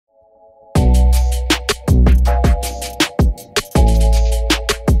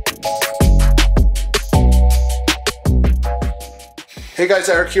Hey guys,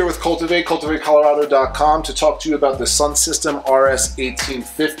 Eric here with cultivatecolorado.com to talk to you about the Sun System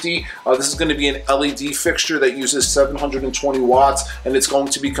RS1850. This is going to be an LED fixture that uses 720 watts, and it's going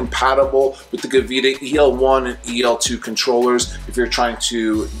to be compatible with the Gavita EL1 and EL2 controllers if you're trying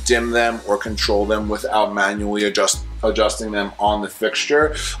to dim them or control them without manually adjusting them on the fixture.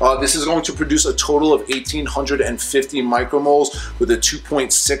 This is going to produce a total of 1850 micromoles with a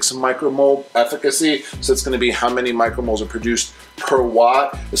 2.6 micromole efficacy. So it's going to be how many micromoles are produced per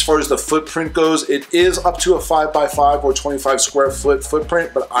watt. As far as the footprint goes, it is up to a 5x5 or 25 square foot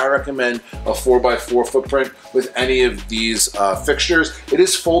footprint, but I recommend a 4x4 footprint with any of these fixtures. It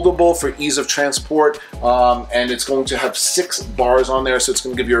is foldable for ease of transport, and it's going to have 6 bars on there, so it's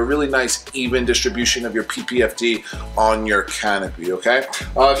going to give you a really nice even distribution of your PPFD on your canopy, okay?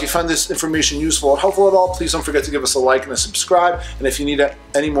 If you find this information useful or helpful at all, please don't forget to give us a like and a subscribe. And if you need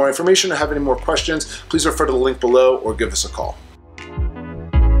any more information or have any more questions, please refer to the link below or give us a call.